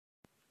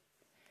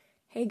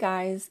Hey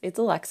guys, it's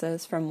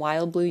Alexis from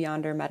Wild Blue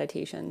Yonder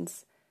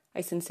Meditations.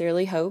 I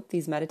sincerely hope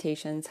these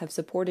meditations have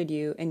supported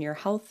you in your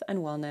health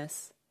and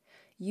wellness.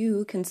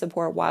 You can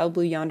support Wild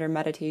Blue Yonder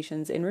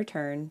Meditations in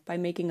return by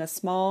making a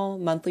small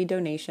monthly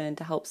donation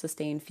to help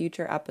sustain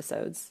future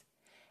episodes.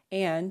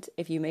 And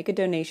if you make a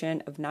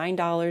donation of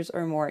 $9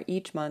 or more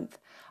each month,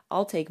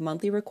 I'll take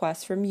monthly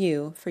requests from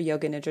you for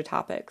Yoga Nidra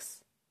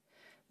topics.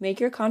 Make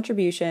your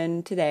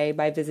contribution today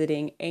by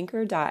visiting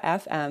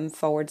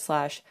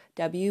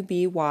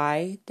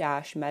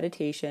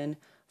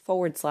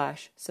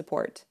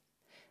anchor.fm/WBY-meditation/support.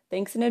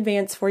 Thanks in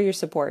advance for your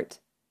support.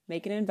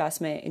 Make an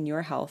investment in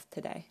your health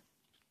today.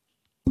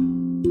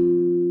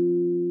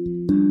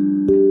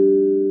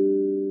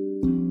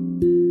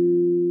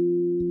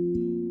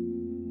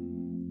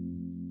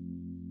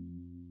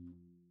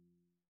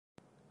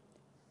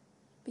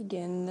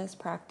 Begin this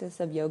practice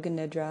of Yoga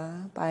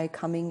Nidra by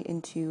coming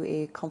into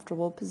a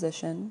comfortable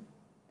position,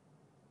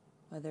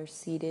 whether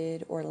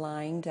seated or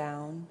lying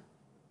down.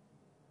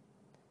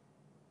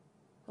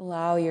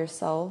 Allow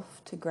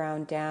yourself to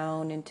ground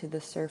down into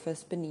the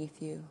surface beneath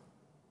you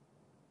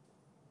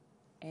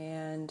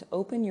and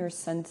open your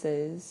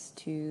senses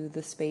to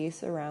the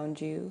space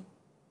around you,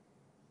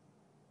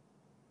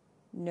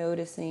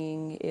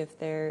 noticing if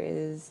there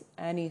is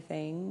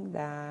anything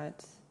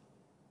that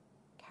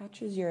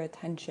catches your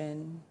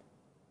attention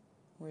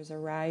or is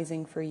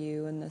arising for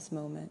you in this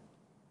moment.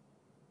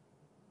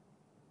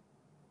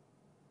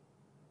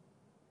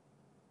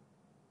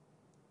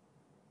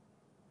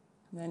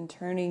 And then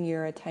turning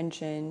your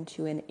attention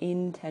to an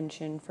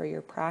intention for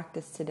your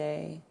practice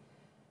today,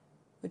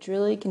 which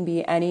really can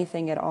be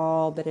anything at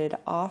all, but it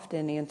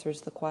often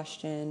answers the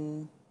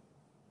question,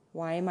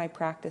 why am I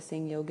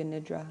practicing Yoga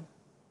Nidra?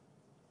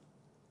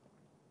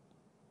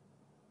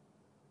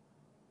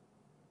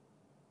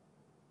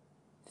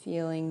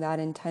 Feeling that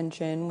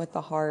intention with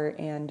the heart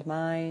and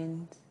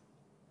mind.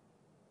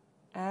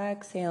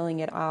 Exhaling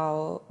it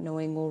out,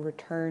 knowing we'll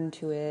return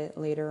to it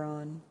later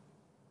on.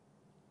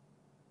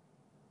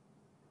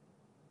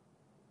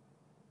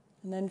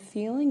 And then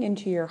feeling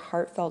into your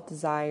heartfelt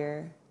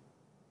desire.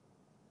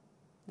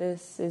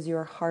 This is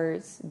your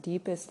heart's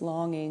deepest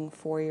longing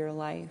for your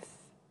life.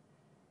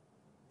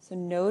 So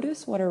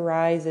notice what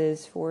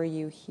arises for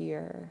you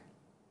here.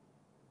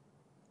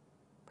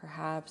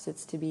 Perhaps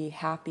it's to be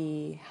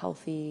happy,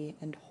 healthy,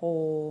 and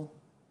whole.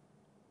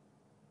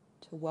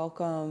 To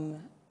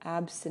welcome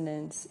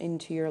abstinence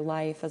into your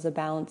life as a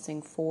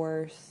balancing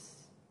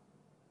force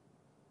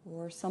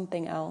or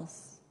something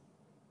else.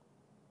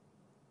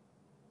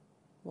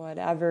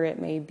 Whatever it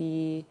may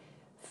be,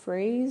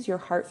 phrase your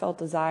heartfelt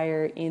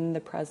desire in the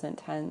present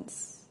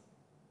tense.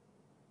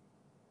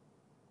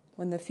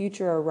 When the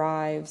future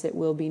arrives, it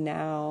will be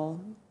now.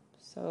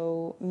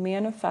 So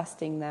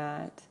manifesting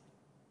that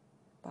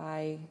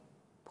by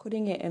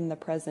putting it in the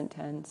present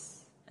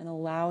tense and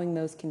allowing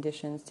those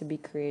conditions to be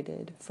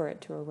created for it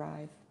to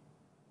arrive.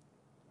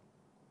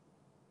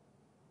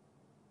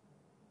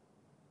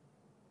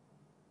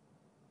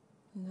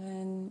 And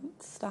then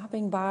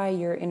stopping by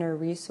your inner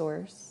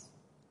resource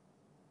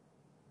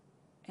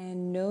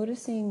and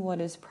noticing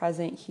what is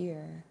present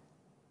here.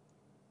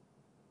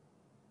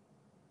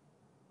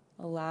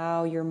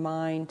 Allow your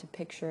mind to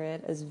picture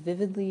it as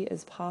vividly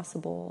as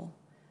possible,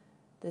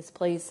 this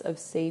place of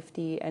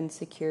safety and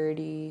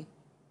security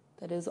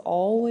that is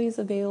always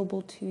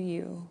available to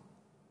you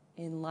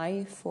in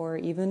life or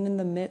even in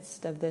the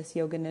midst of this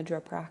Yoga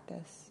Nidra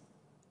practice.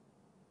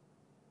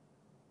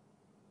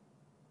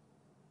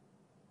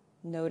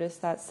 Notice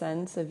that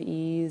sense of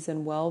ease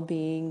and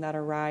well-being that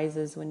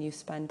arises when you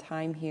spend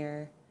time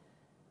here.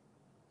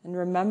 And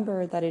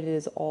remember that it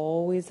is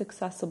always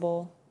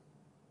accessible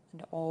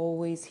and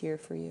always here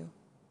for you.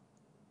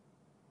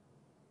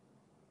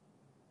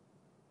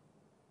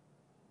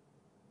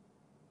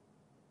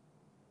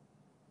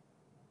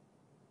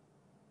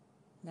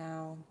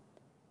 Now,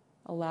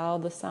 allow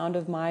the sound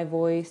of my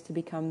voice to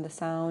become the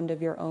sound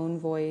of your own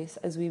voice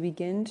as we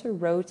begin to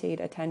rotate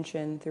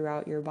attention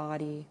throughout your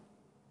body.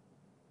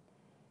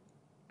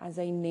 As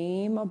I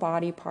name a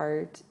body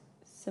part,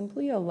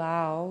 simply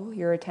allow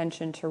your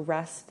attention to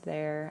rest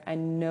there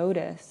and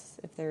notice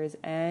if there is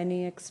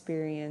any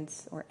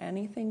experience or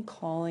anything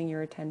calling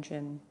your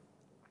attention.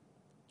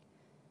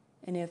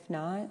 And if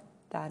not,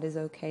 that is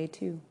okay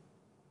too.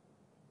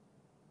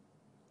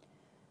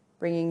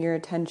 Bringing your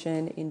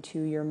attention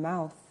into your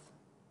mouth,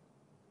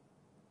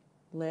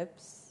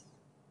 lips,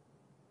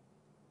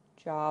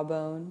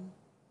 jawbone,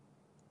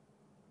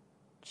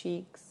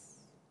 cheeks,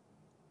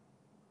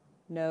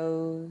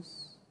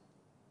 nose,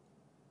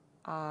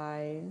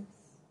 eyes,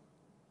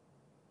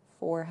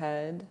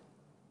 forehead,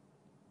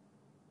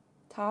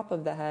 top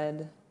of the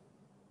head,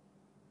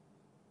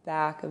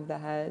 back of the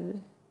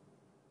head,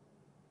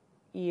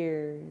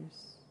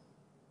 ears,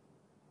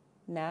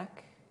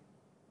 neck,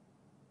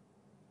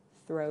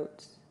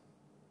 throat,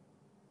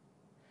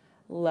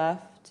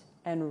 left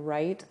and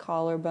right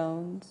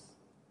collarbones,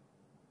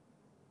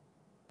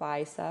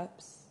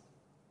 biceps,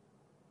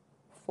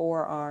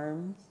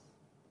 forearms,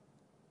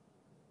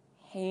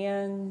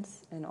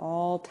 hands and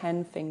all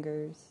 10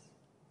 fingers,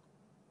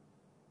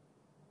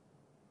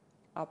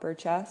 upper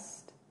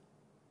chest,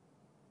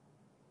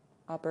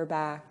 upper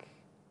back,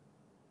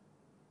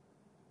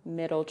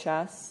 middle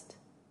chest,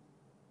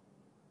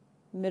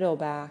 middle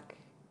back,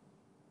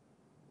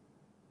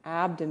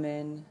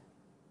 abdomen,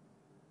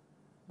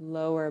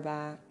 lower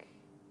back,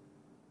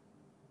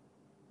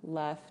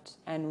 left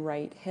and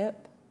right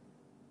hip,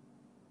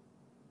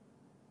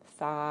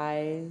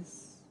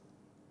 thighs,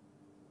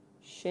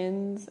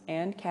 shins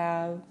and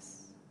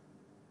calves,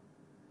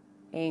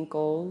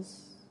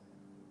 ankles,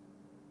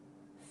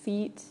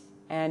 feet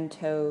and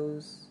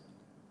toes.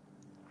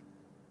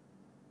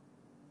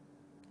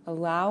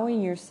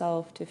 Allowing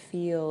yourself to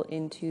feel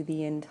into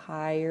the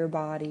entire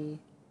body,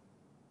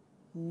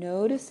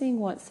 noticing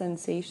what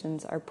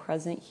sensations are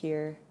present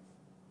here,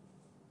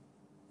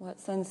 what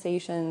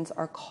sensations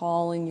are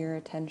calling your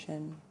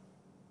attention.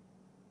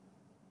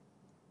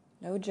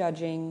 No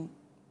judging,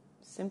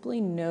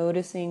 simply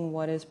noticing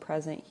what is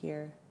present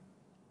here.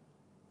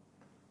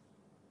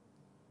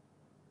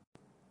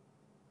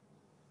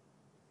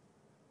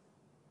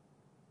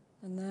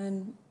 And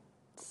then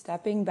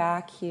stepping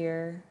back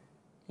here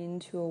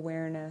into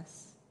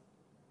awareness.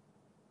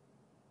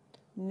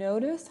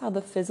 Notice how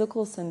the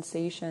physical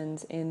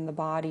sensations in the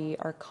body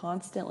are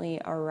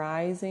constantly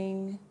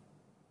arising,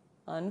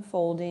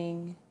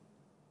 unfolding,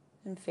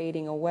 and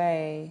fading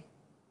away.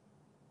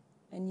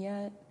 And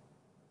yet,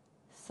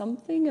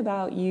 something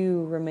about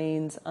you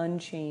remains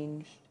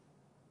unchanged.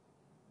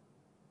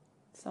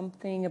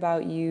 Something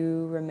about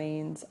you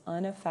remains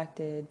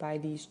unaffected by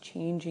these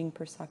changing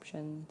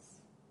perceptions.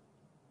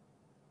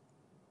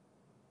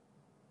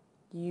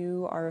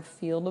 You are a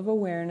field of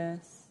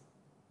awareness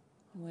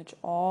in which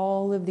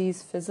all of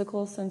these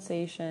physical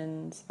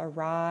sensations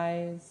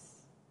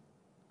arise,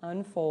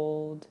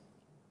 unfold,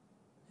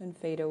 and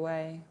fade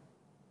away.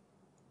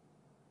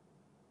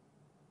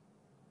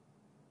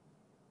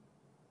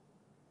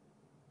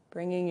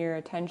 Bringing your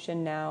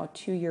attention now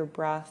to your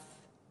breath.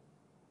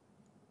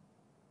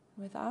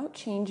 Without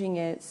changing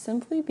it,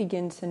 simply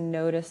begin to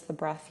notice the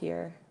breath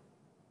here.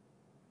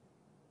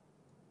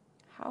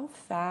 How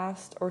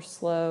fast or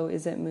slow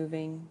is it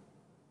moving?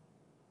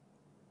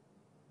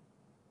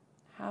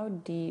 How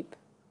deep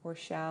or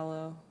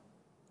shallow?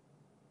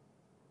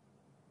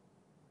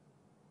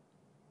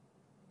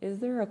 Is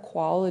there a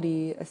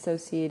quality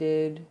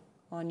associated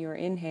on your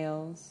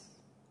inhales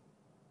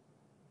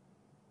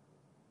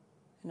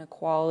and a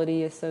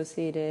quality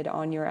associated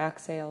on your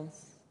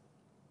exhales?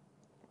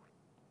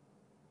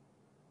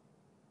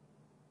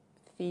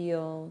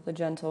 Feel the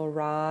gentle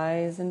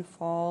rise and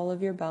fall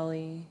of your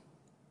belly,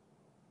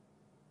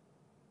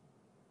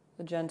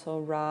 the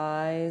gentle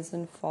rise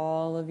and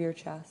fall of your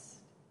chest.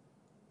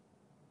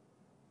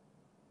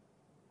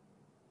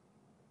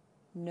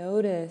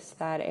 Notice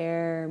that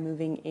air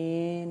moving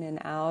in and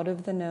out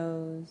of the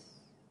nose,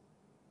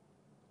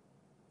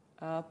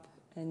 up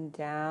and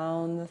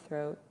down the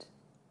throat.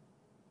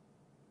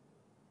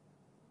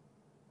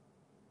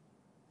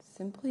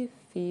 Simply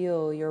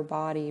feel your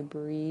body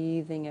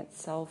breathing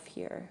itself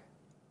here.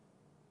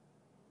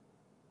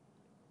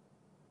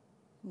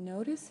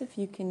 Notice if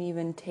you can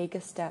even take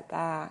a step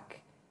back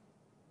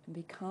and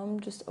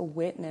become just a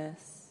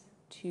witness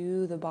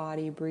to the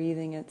body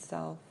breathing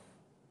itself.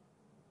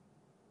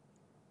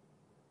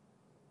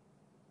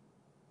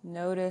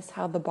 Notice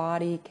how the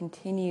body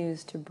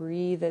continues to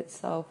breathe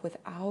itself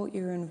without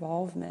your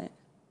involvement.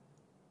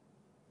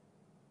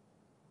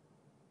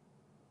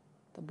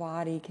 The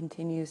body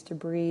continues to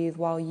breathe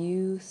while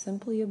you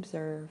simply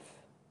observe.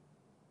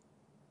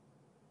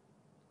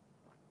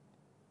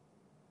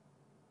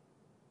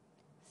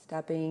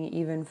 Stepping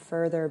even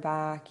further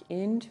back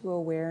into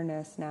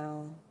awareness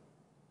now.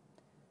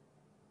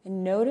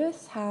 And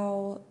notice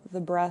how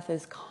the breath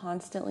is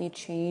constantly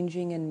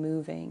changing and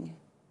moving.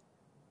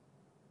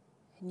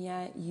 And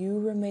yet you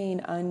remain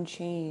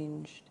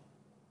unchanged,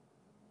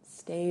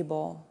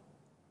 stable,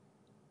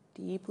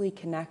 deeply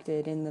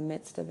connected in the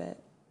midst of it.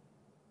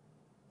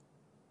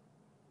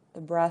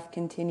 The breath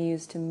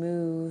continues to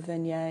move,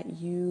 and yet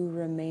you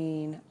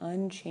remain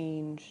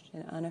unchanged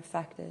and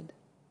unaffected.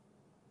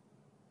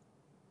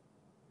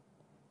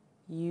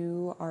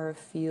 You are a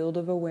field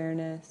of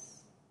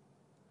awareness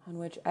on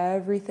which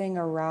everything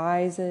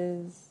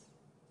arises,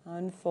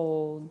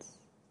 unfolds,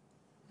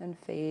 and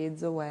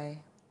fades away.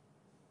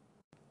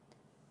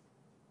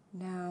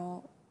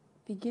 Now,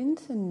 begin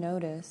to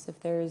notice if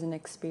there is an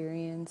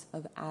experience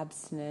of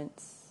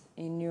abstinence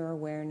in your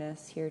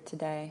awareness here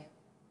today.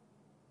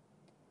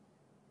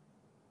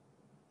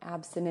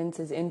 Abstinence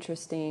is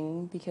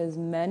interesting because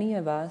many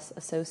of us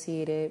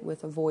associate it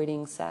with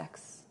avoiding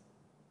sex.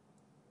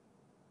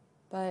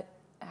 But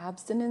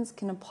abstinence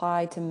can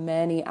apply to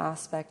many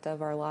aspects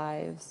of our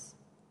lives.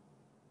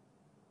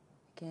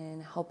 It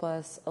can help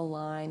us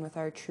align with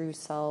our true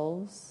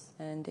selves,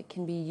 and it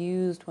can be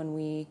used when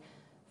we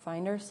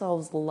find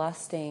ourselves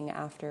lusting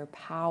after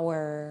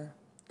power,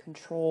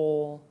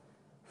 control,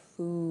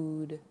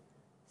 food,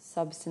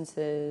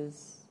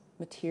 substances,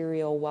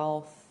 material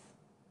wealth.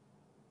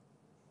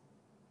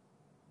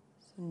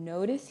 So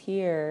notice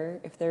here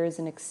if there is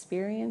an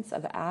experience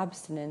of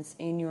abstinence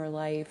in your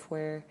life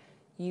where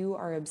you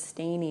are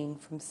abstaining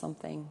from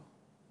something.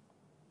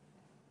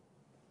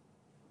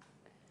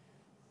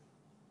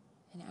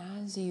 And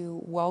as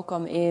you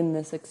welcome in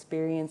this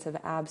experience of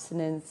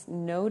abstinence,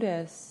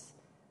 notice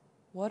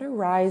what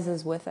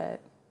arises with it.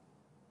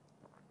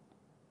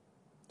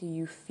 Do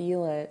you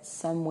feel it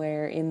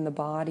somewhere in the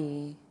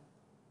body?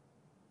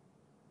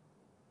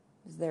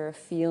 Is there a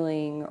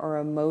feeling or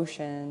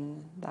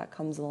emotion that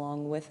comes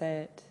along with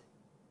it?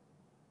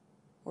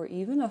 Or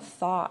even a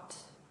thought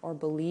or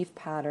belief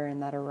pattern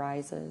that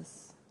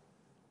arises?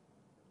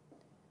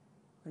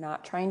 We're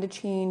not trying to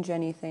change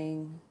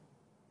anything,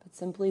 but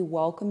simply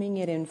welcoming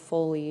it in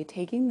fully,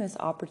 taking this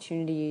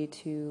opportunity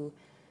to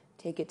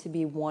take it to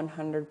be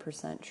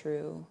 100%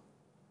 true.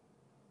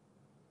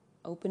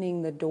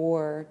 Opening the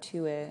door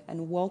to it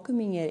and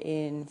welcoming it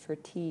in for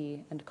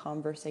tea and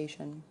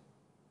conversation.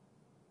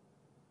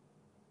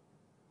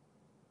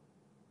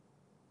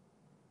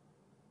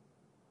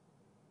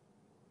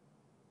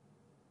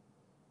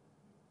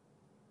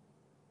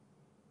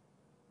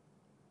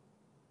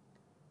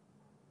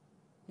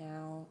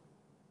 Now,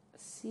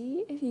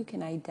 see if you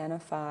can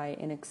identify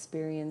an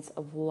experience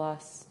of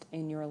lust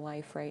in your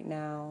life right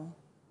now.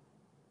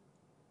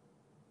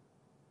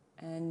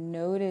 And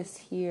notice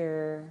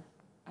here,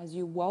 as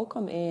you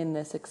welcome in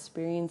this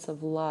experience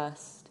of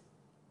lust,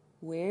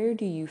 where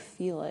do you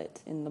feel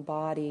it in the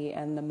body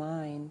and the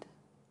mind?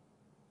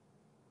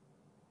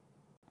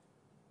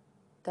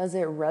 Does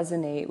it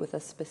resonate with a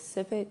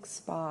specific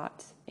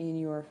spot in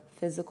your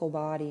physical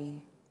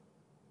body?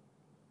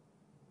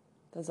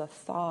 Does a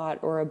thought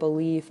or a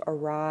belief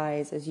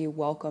arise as you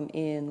welcome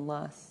in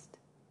lust?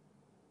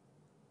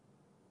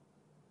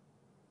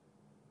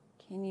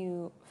 Can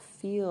you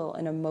feel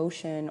an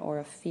emotion or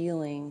a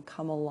feeling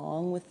come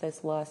along with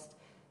this lust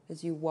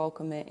as you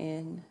welcome it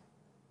in?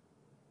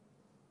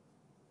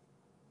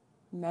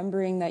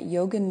 Remembering that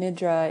Yoga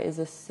Nidra is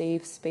a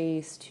safe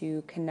space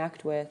to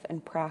connect with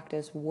and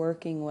practice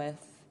working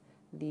with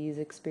these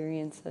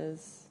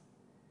experiences.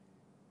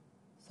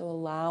 So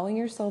allowing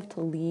yourself to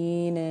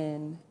lean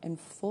in and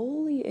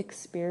fully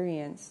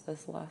experience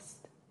this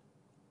lust.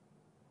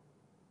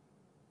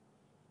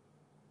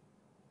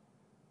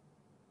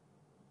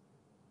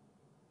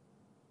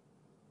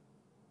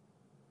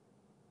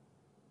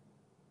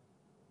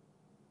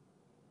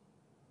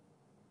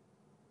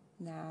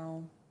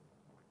 Now,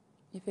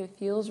 if it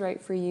feels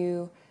right for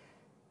you,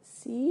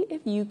 see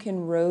if you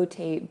can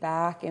rotate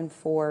back and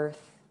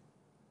forth,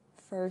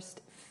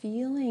 first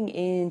feeling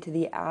into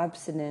the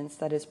abstinence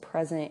that is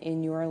present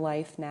in your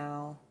life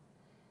now,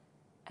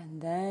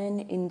 and then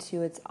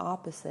into its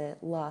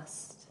opposite,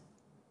 lust.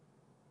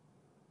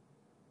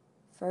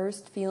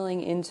 First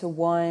feeling into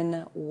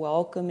one,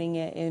 welcoming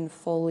it in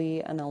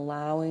fully and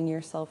allowing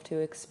yourself to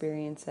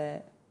experience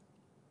it,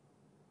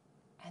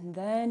 and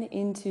then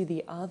into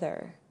the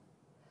other,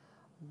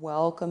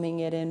 welcoming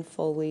it in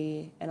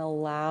fully and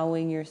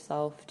allowing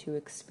yourself to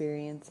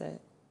experience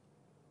it.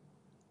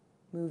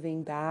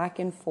 Moving back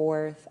and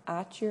forth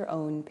at your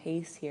own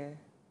pace here.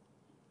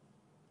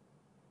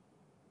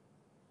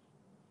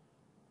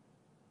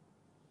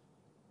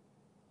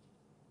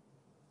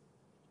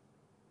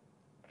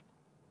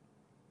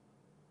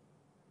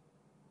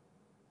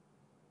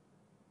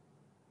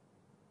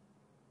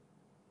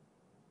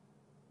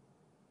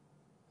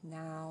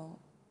 Now,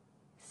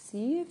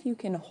 see if you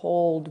can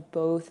hold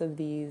both of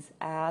these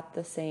at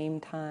the same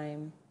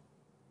time.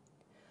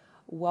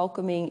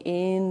 Welcoming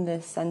in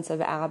this sense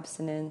of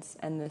abstinence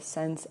and this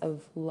sense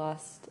of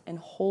lust, and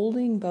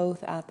holding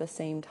both at the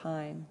same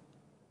time.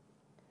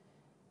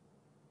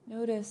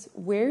 Notice,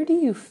 where do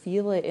you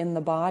feel it in the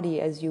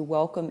body as you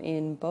welcome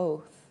in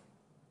both?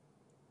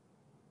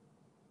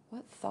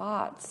 What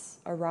thoughts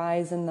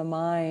arise in the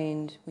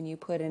mind when you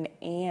put an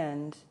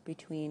and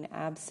between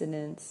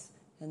abstinence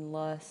and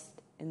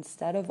lust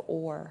instead of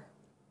or?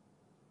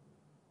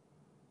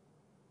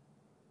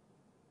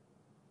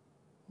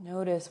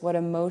 Notice what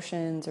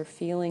emotions or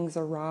feelings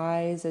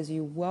arise as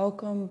you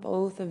welcome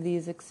both of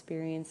these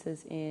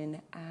experiences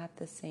in at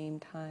the same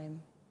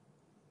time.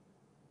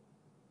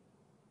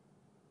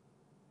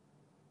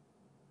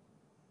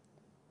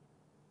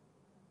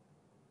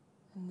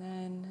 And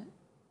then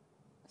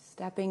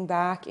stepping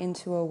back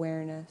into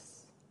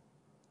awareness.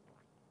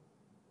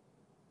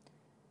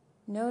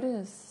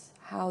 Notice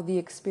how the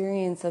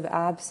experience of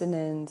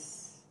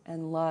abstinence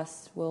and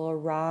lust will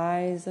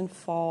arise and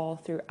fall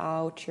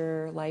throughout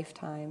your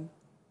lifetime.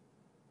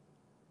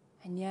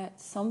 And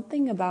yet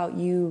something about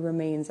you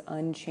remains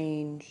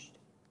unchanged.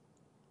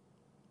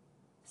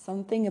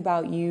 Something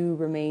about you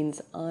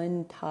remains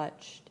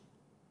untouched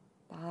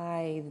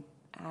by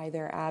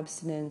either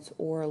abstinence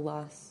or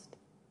lust.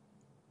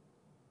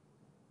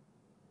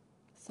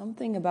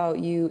 Something about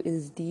you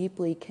is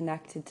deeply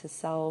connected to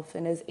self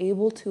and is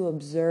able to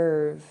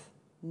observe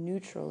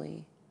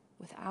neutrally,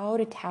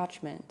 without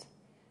attachment,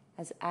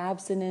 as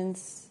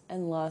abstinence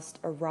and lust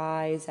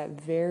arise at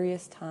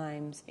various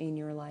times in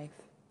your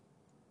life.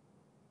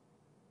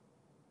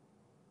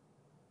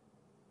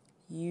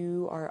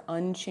 You are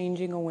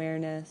unchanging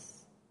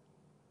awareness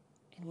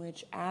in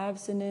which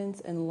abstinence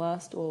and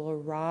lust will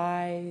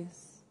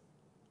arise,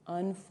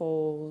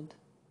 unfold,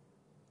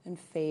 and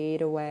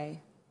fade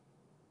away.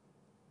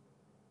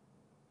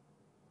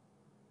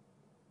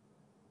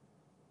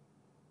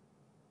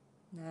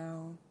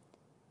 Now,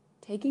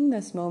 taking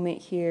this moment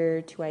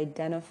here to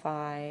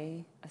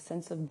identify a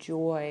sense of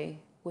joy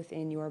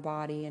within your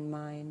body and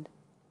mind.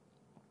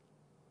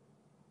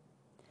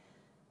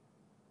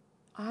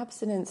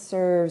 Abstinence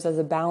serves as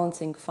a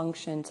balancing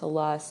function to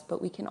lust,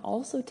 but we can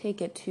also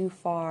take it too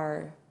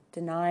far,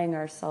 denying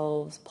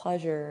ourselves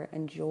pleasure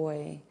and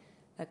joy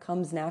that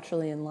comes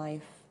naturally in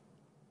life.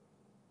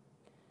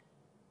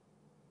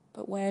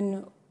 But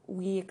when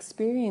we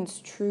experience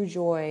true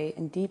joy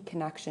and deep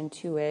connection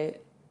to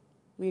it,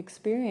 we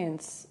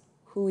experience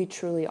who we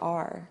truly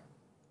are,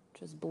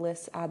 which is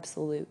bliss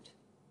absolute.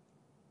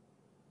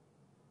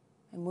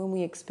 And when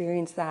we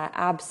experience that,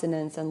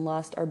 abstinence and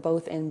lust are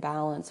both in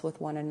balance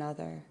with one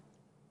another.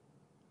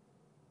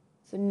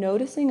 So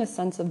noticing a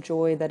sense of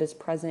joy that is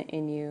present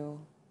in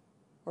you,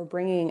 or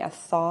bringing a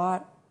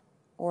thought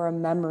or a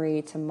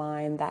memory to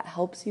mind that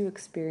helps you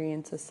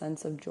experience a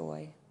sense of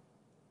joy.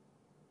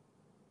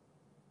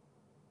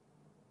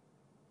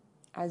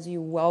 As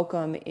you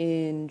welcome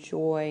in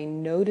joy,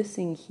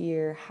 noticing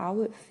here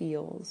how it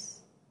feels.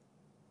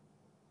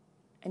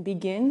 And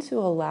begin to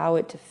allow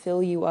it to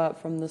fill you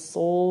up from the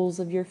soles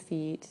of your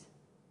feet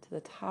to the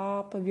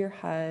top of your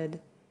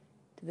head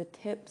to the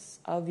tips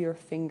of your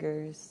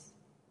fingers.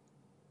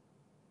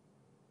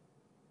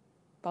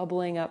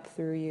 Bubbling up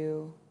through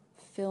you,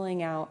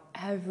 filling out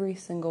every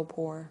single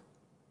pore.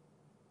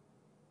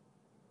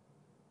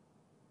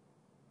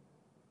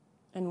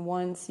 And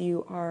once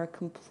you are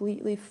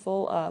completely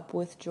full up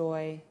with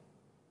joy,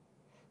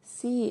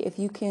 see if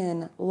you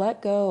can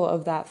let go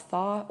of that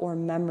thought or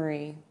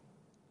memory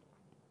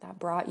that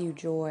brought you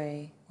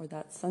joy or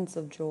that sense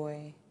of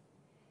joy,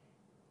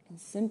 and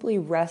simply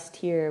rest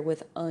here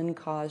with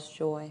uncaused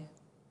joy.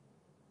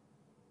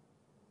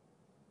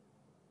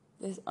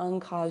 This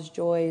uncaused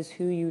joy is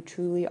who you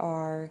truly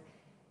are,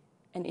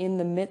 and in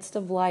the midst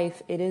of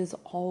life, it is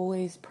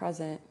always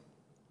present.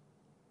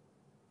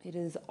 It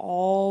is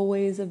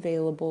always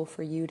available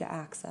for you to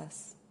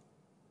access.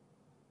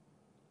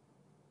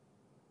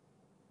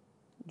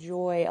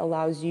 Joy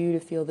allows you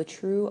to feel the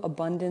true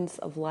abundance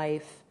of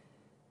life,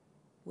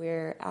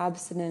 where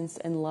abstinence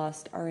and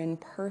lust are in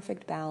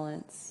perfect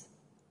balance,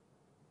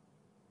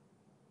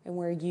 and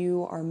where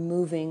you are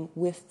moving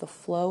with the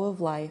flow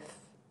of life,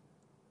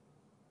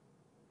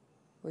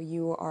 where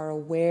you are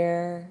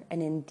aware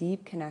and in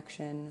deep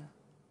connection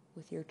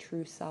with your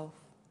true self.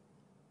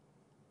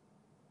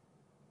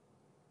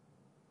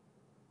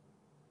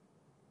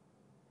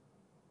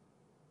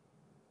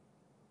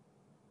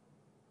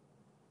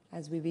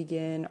 As we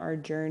begin our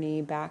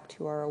journey back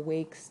to our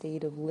awake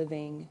state of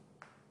living,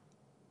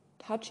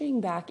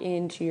 touching back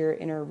into your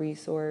inner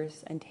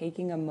resource and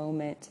taking a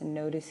moment to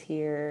notice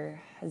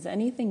here, has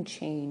anything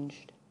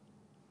changed?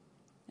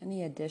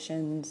 Any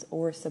additions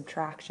or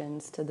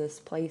subtractions to this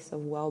place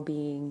of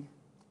well-being?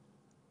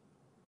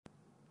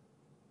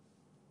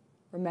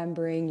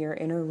 Remembering your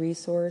inner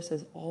resource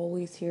is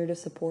always here to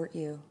support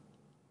you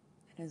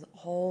and is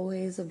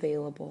always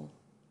available.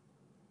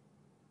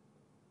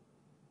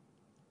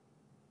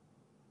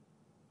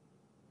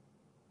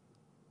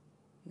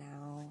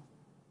 Now,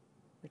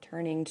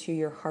 returning to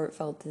your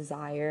heartfelt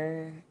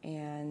desire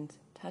and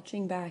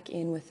touching back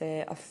in with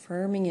it,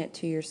 affirming it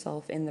to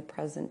yourself in the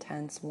present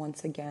tense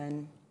once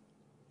again.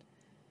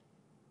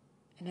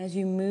 And as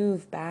you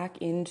move back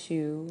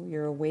into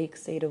your awake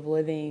state of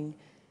living,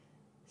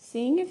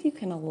 seeing if you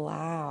can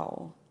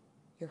allow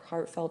your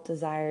heartfelt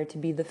desire to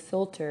be the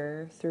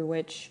filter through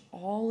which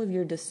all of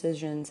your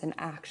decisions and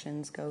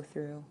actions go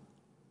through.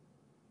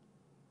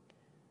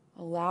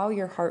 Allow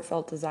your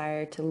heartfelt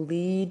desire to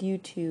lead you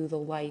to the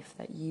life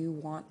that you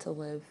want to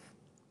live.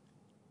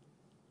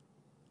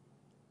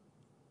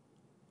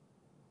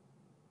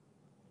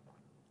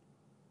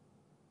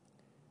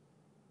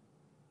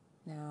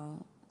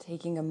 Now,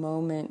 taking a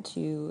moment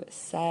to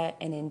set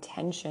an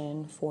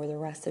intention for the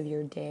rest of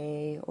your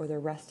day or the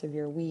rest of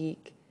your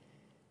week,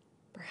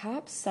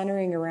 perhaps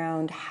centering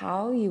around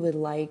how you would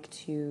like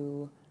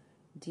to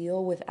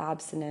deal with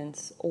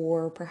abstinence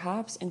or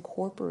perhaps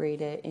incorporate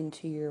it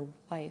into your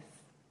life.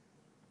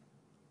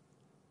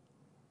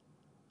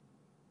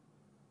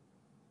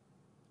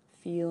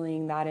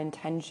 Feeling that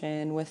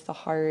intention with the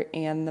heart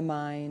and the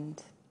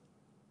mind.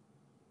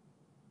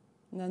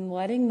 And then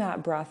letting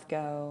that breath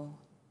go.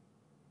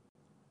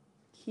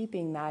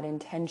 Keeping that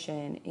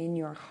intention in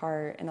your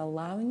heart and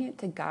allowing it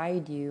to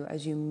guide you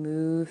as you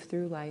move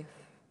through life.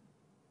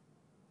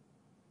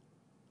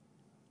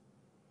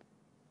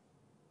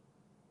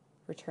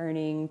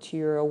 Returning to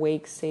your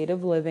awake state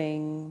of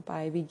living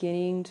by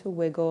beginning to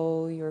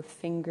wiggle your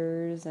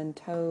fingers and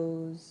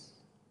toes.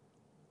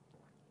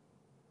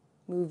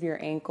 Move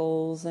your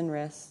ankles and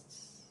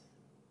wrists.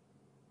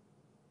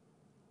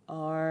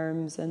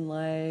 Arms and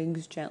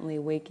legs, gently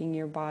waking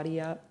your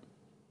body up.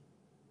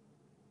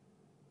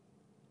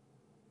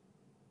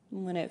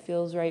 When it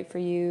feels right for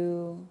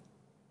you,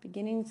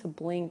 beginning to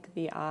blink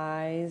the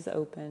eyes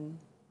open.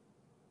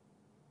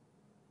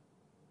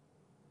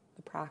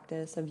 The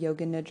practice of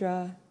Yoga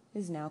Nidra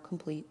is now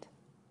complete.